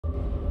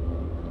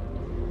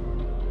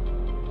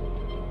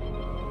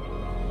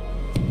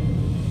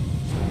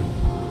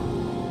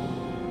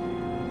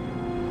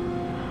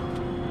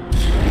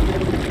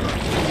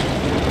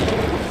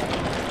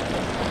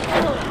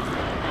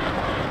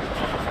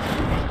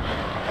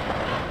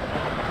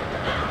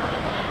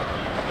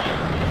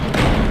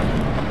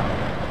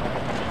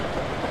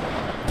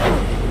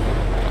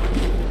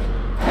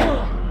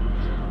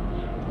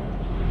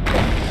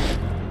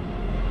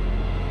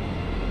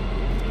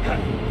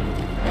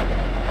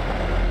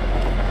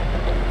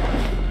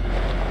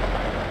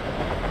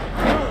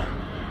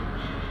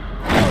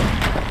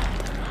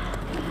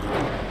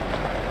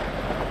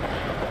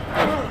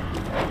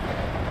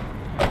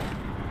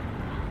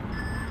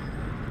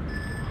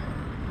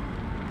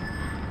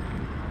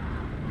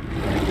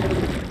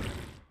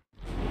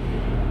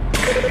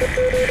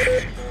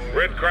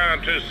Red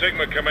Crown 2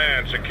 Sigma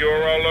Command,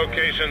 secure all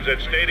locations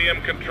at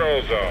Stadium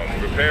Control Zone.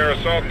 Prepare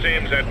assault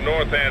teams at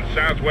north and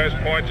southwest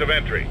points of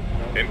entry.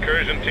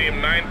 Incursion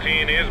Team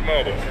 19 is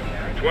mobile.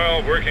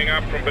 12 working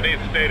up from beneath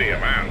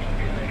Stadium. Out.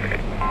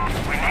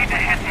 We need to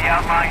hit the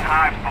outlying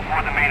hives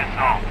before the main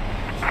assault.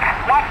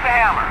 Watch the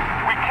hammer.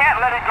 We can't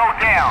let it go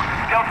down.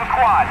 Delta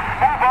Quad,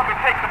 move up and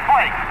take the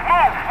flank.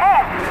 Move!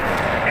 Move!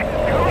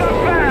 Too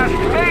fast!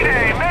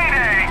 Mayday! Mayday!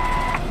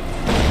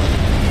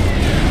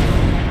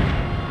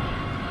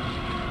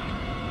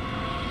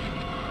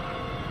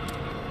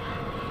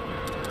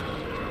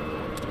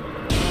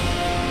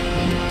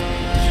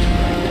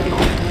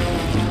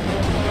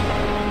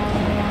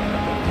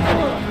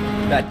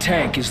 That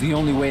tank is the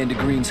only way into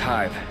Green's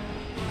hive.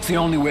 It's the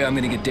only way I'm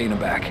gonna get Dana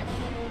back.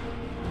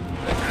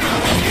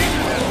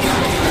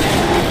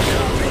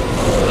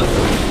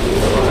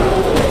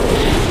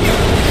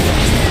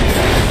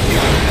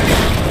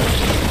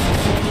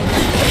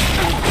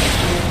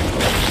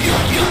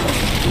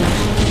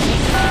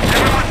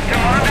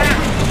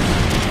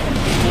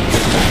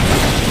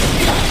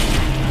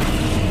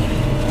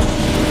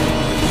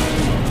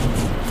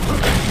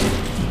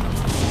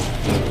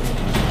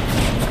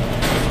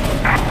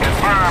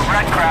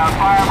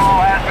 Fireball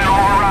has been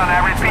overrun. I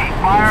repeat,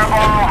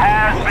 Fireball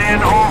has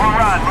been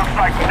overrun. Looks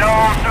like no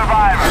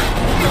survivors.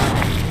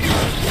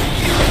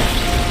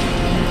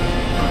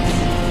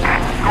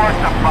 Scorch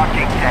the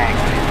fucking tank.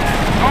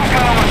 Who's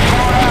gonna look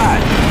for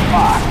us?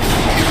 Fuck.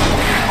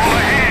 Pull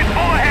ahead,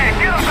 pull ahead.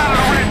 Get us out of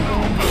the red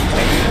zone.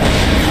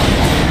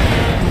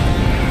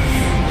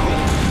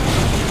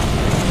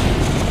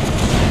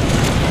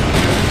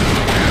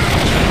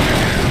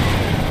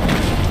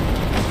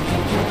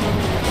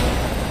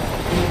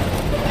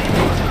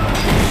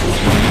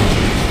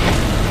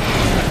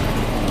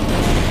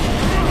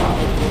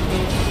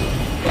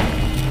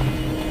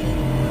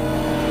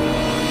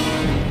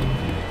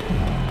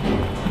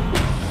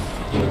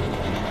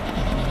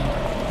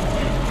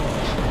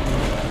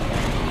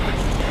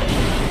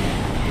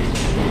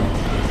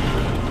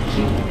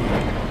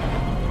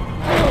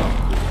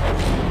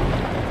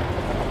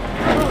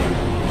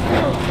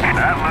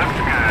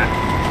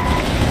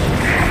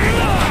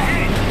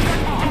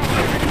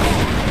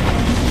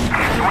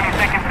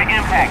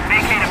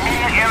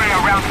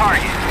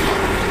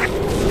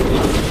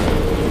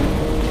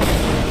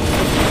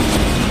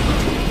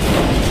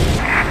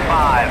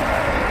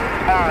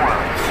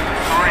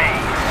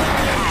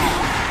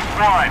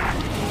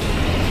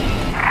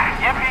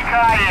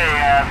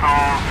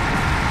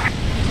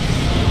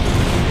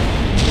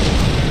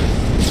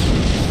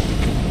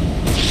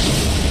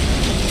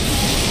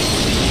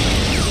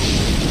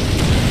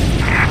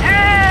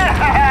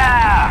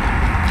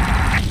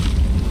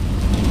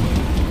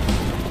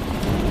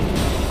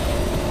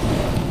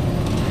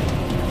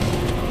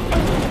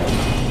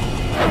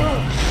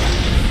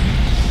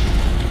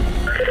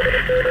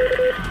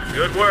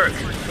 Good work,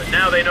 but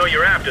now they know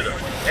you're after them.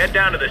 Head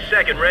down to the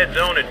second red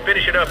zone and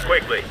finish it up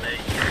quickly.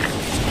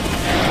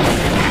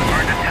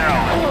 Hard to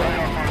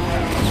tell.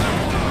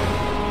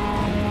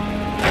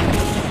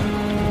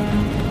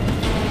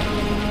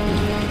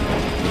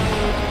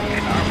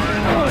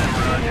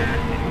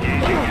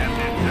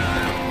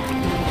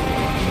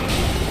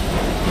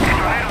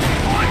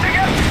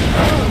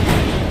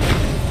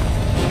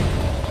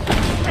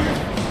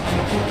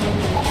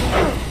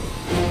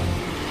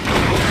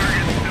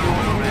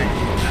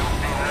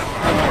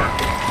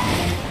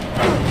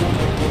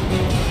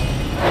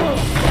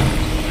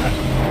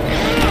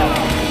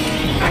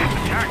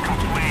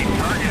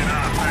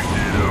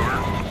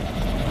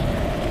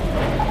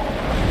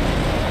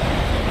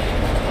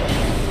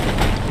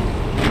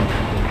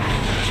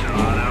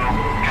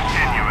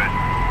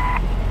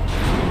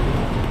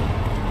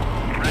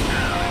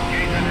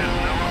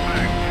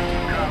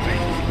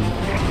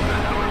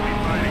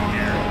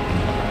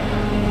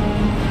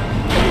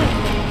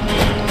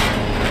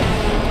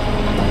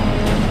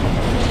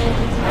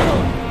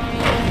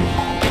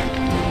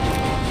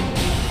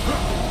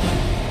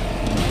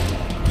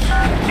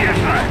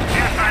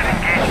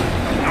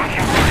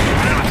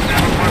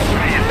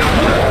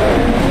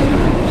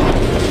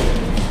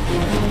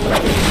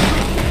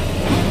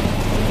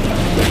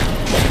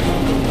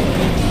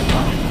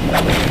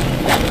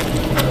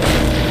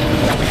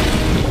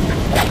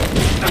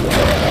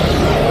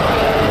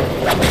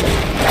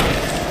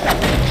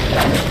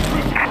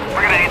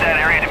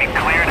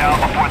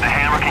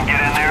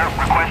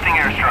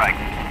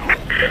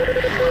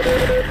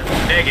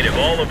 Negative.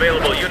 All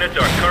available units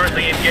are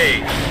currently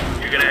engaged.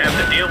 You're gonna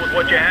have to deal with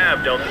what you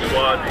have, Delta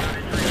Squad.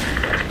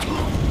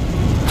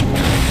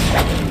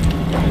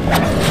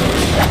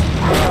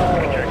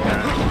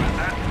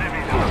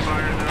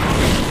 Fire zone.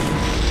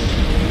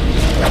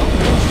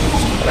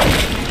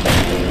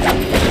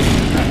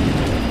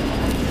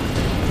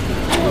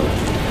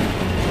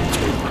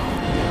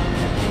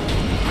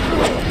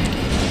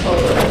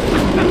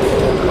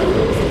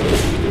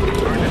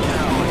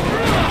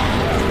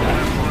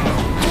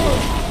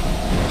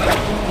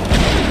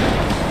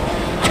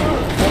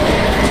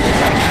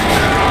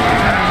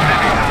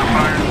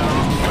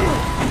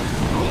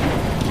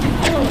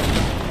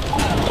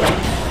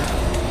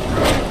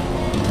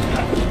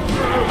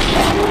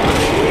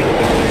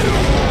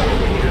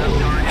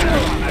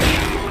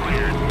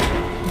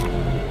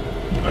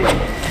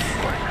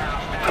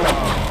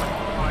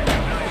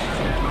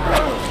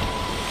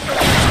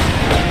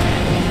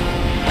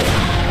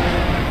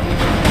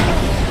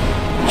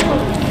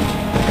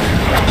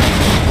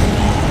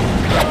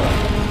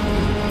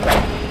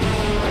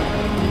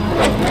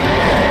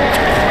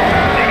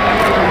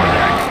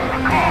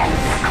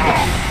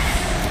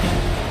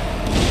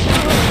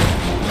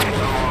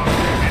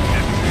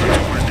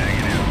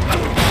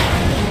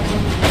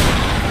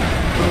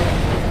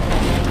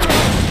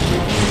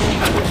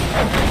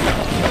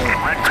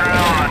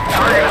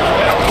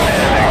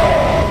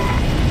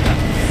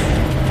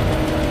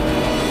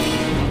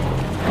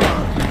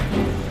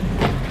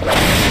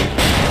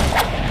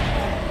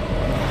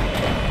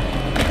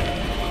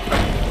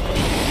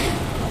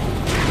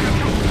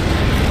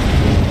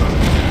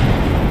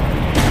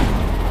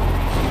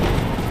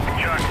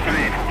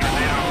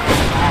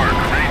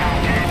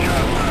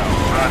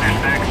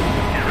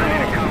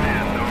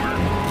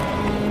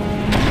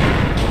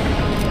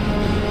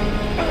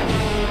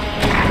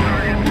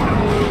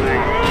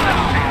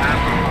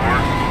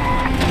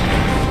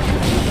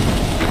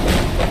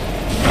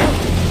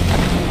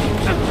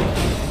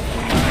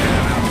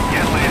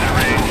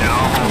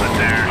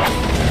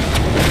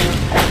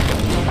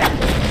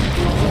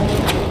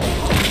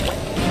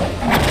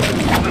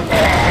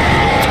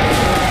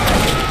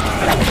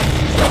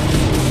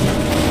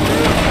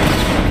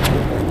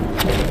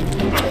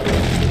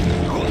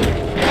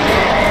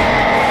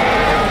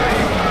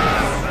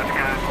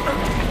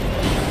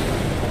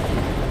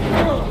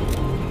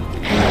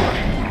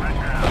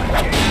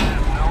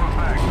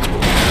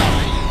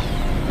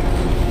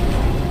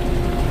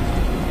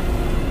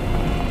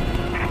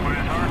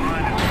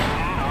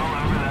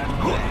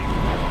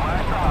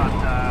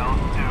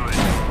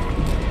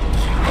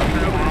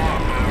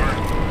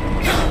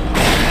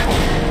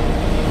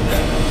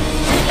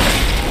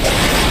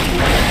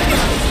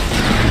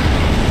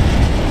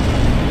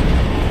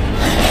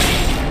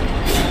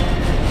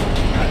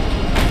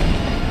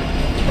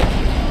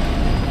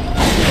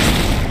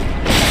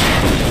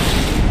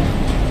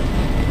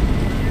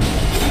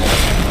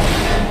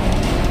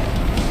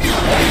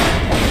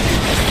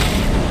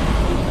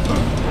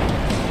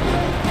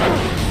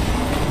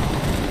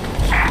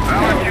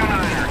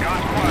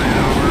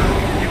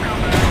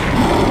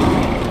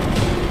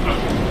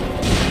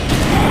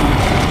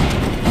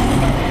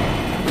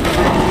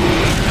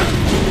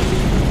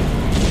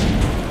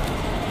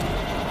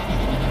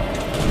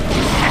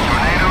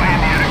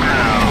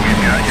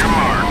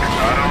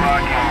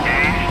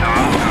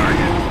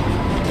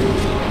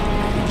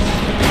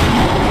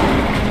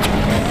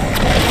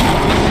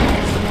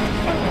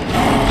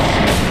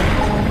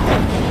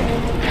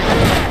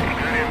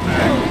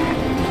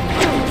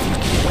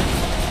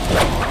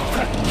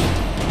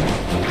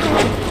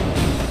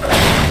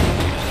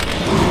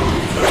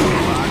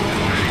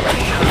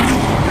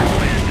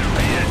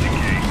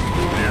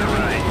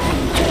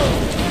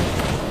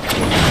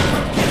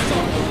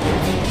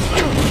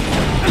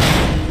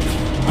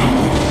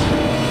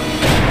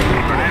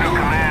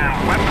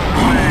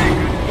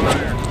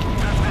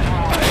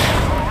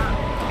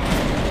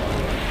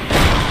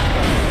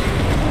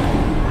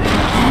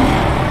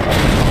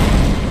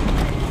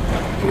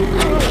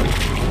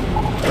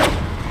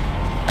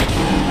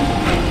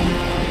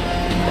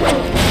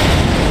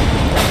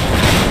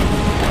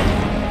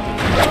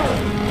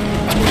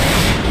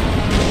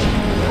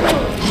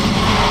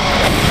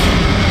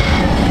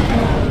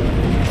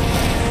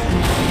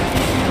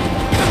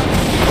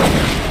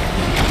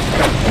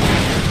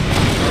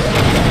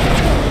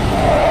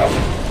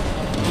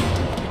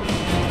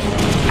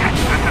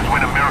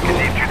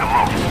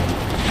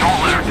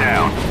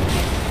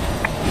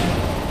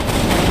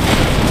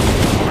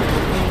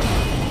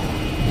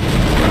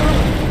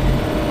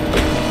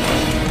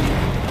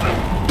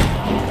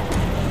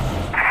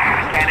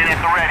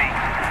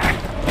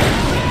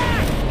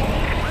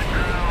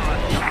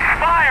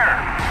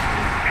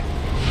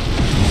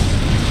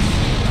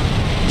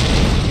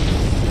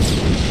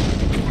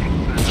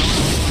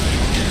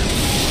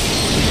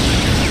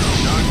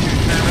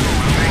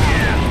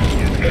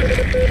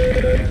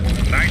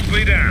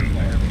 Nicely done.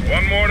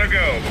 One more to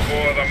go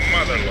before the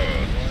mother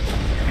load.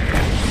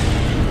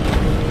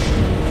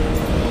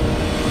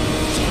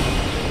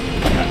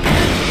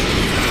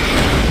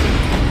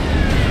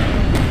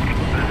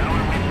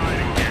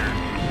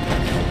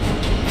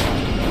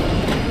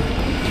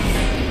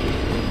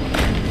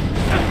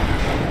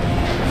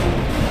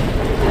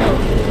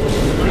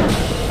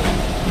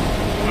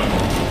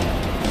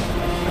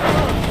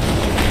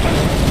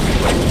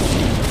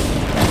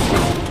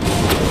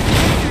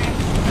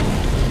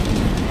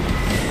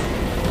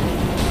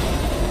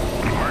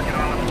 Mark it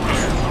on the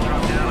floor.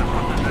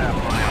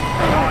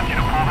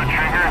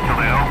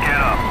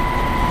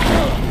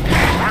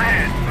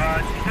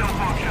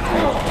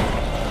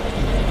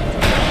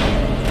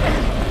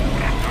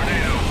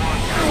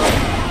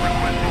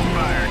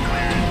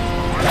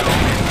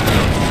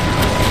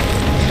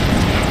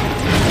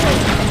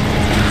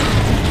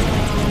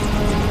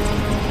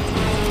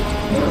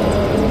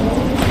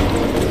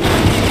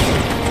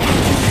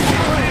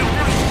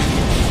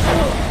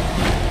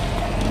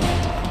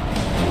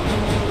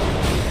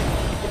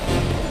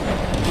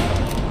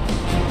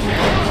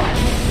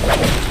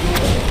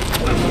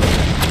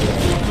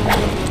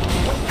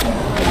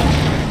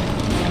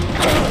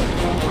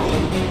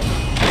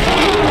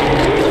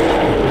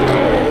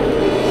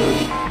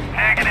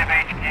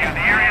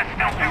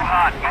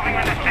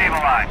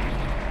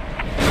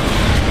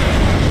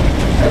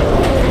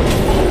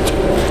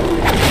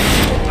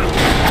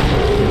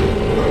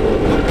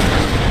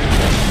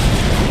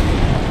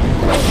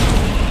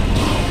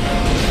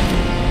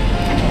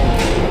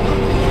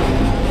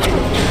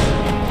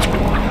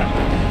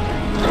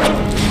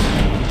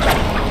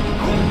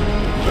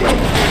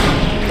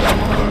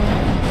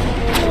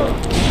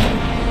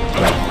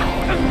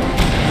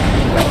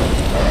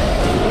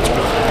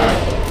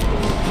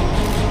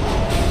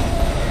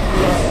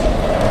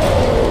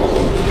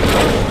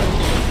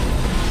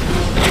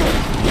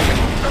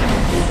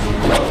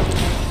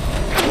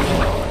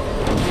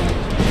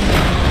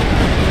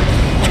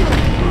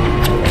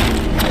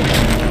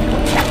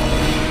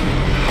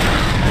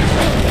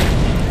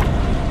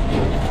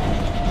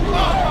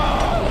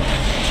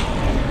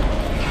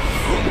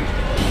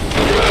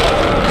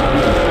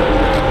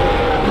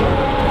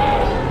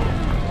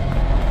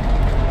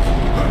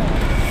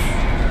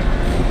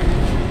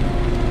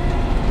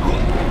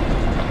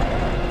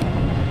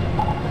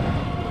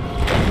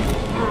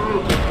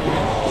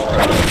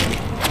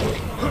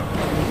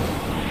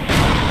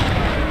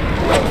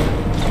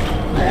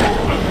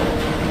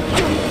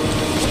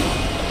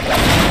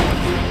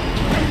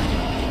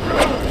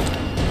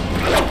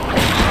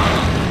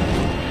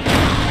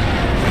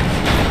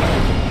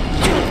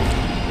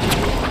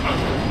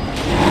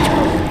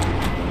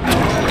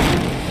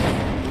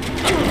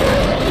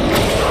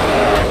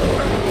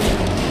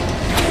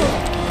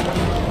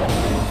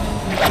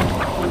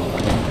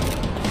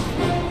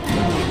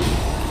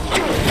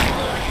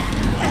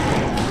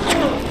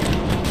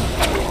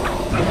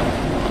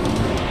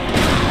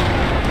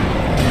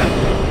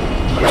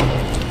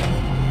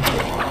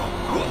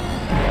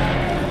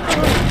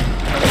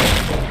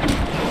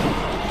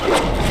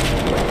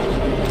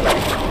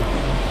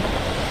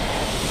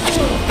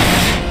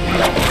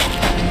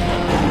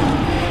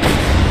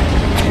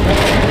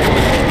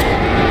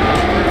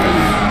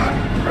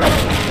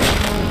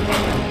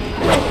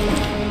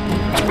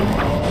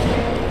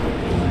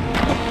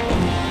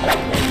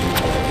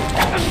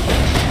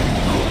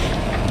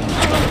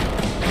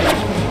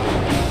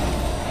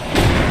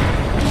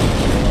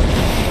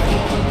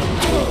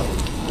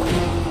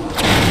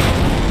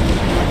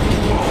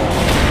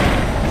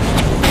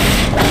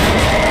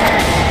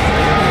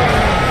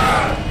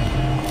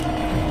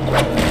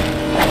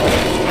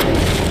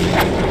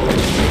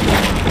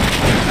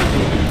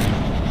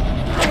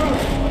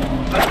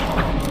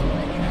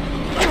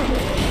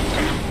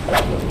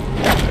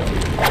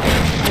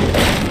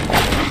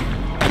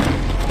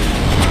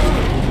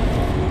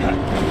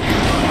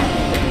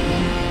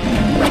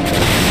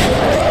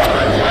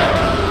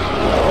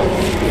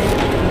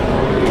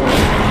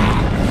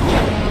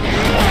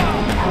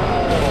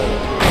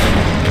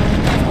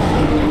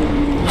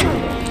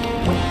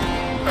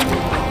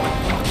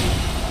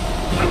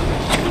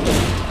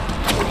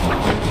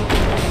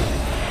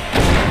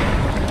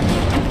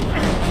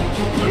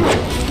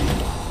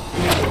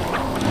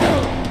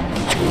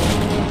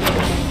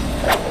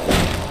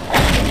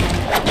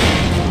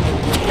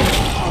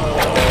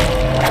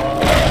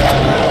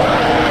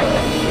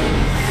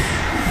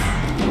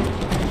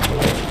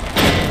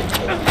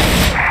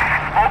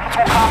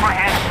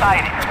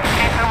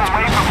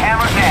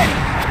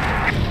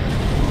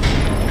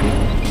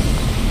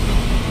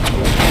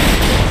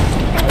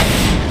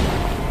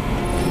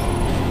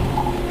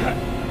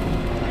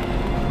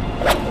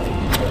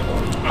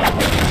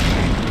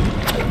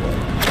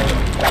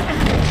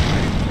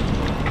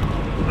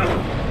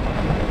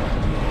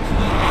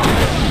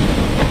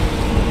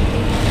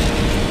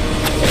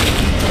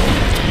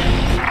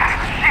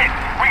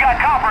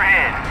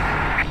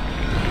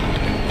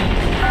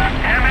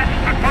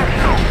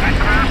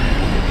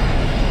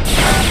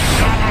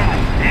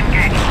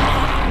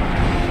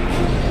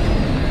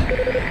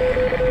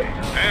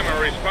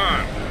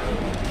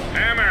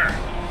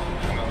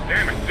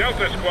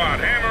 Delta Squad,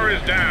 Hammer is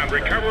down.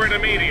 Recover it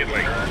immediately.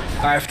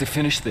 I have to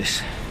finish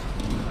this.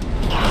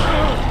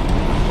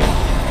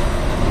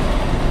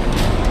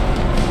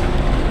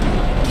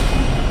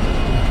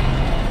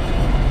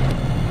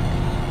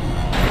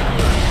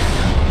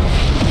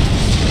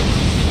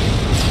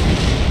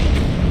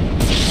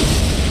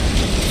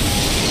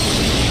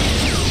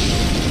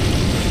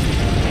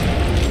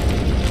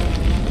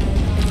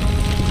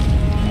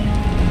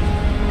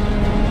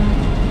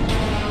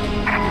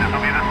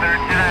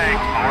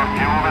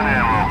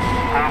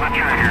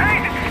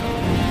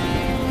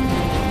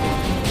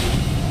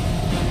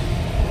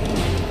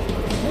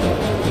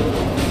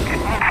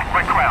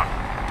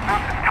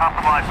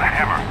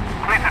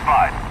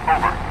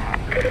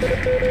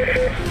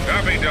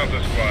 Copy,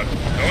 Delta Squad.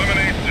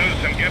 Eliminate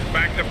Zeus and get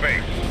back to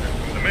base.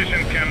 The mission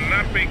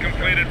cannot be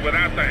completed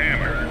without the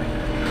Hammer.